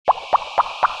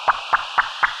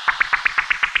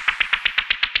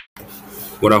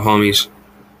What up, homies?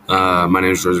 My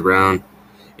name is George Brown,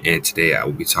 and today I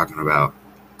will be talking about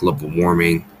global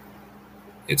warming,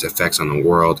 its effects on the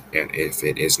world, and if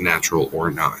it is natural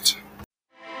or not.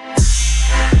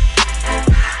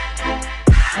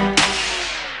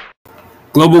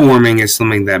 Global warming is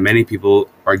something that many people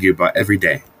argue about every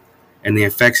day, and the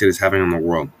effects it is having on the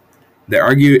world. They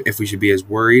argue if we should be as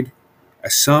worried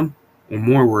as some, or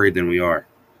more worried than we are.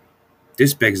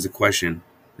 This begs the question,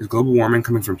 is global warming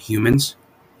coming from humans,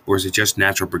 or is it just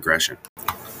natural progression?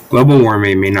 Global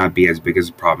warming may not be as big as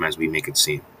a problem as we make it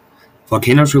seem.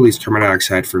 Volcanoes release carbon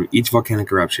dioxide from each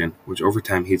volcanic eruption, which over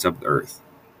time heats up the Earth.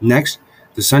 Next,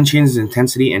 the sun changes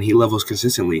intensity and heat levels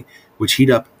consistently, which heat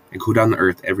up and cool down the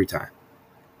Earth every time.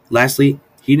 Lastly,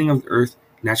 heating of the Earth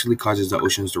naturally causes the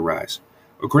oceans to rise.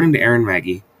 According to Aaron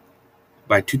Maggie,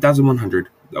 by 2100,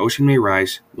 the ocean may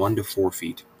rise 1 to 4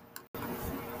 feet.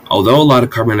 Although a lot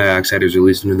of carbon dioxide is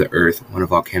released into the Earth when a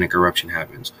volcanic eruption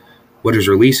happens, what is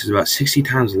released is about 60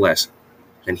 times less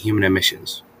than human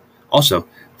emissions. Also,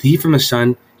 the heat from the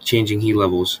sun changing heat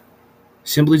levels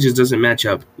simply just doesn't match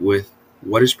up with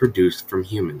what is produced from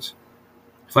humans.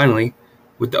 Finally,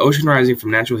 with the ocean rising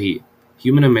from natural heat,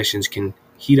 human emissions can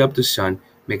heat up the sun,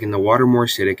 making the water more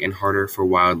acidic and harder for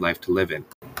wildlife to live in.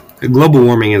 Global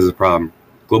warming is a problem.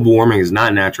 Global warming is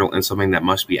not natural and something that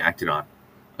must be acted on.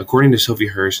 According to Sophie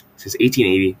Hirsch, since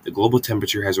 1880, the global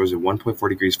temperature has risen 1.4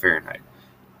 degrees Fahrenheit.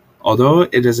 Although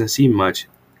it doesn't seem much,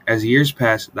 as years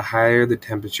pass, the higher the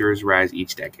temperatures rise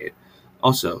each decade.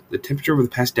 Also, the temperature over the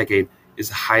past decade is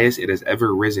the highest it has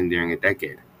ever risen during a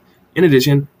decade. In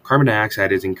addition, carbon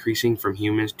dioxide is increasing from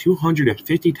humans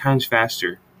 250 times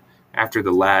faster after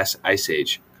the last ice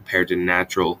age compared to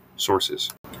natural sources.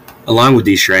 Along with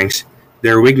these strengths,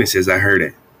 there are weaknesses that hurt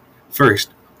it.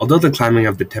 First, although the climbing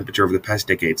of the temperature over the past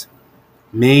decades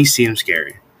may seem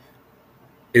scary,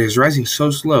 it is rising so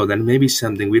slow that it may be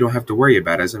something we don't have to worry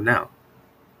about as of now.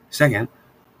 Second,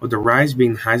 with the rise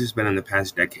being the highest it's been in the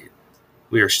past decade,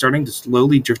 we are starting to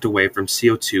slowly drift away from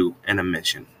CO2 and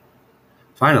emission.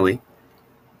 Finally,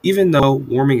 even though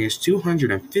warming is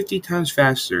 250 times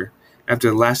faster after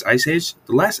the last ice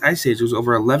age was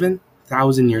over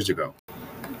 11,000 years ago.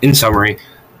 In summary,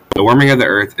 the warming of the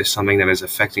Earth is something that is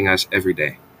affecting us every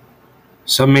day.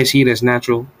 Some may see it as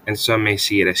natural, and some may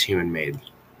see it as human-made.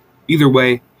 Either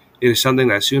way, it is something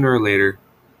that sooner or later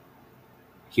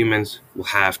humans will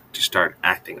have to start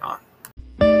acting on.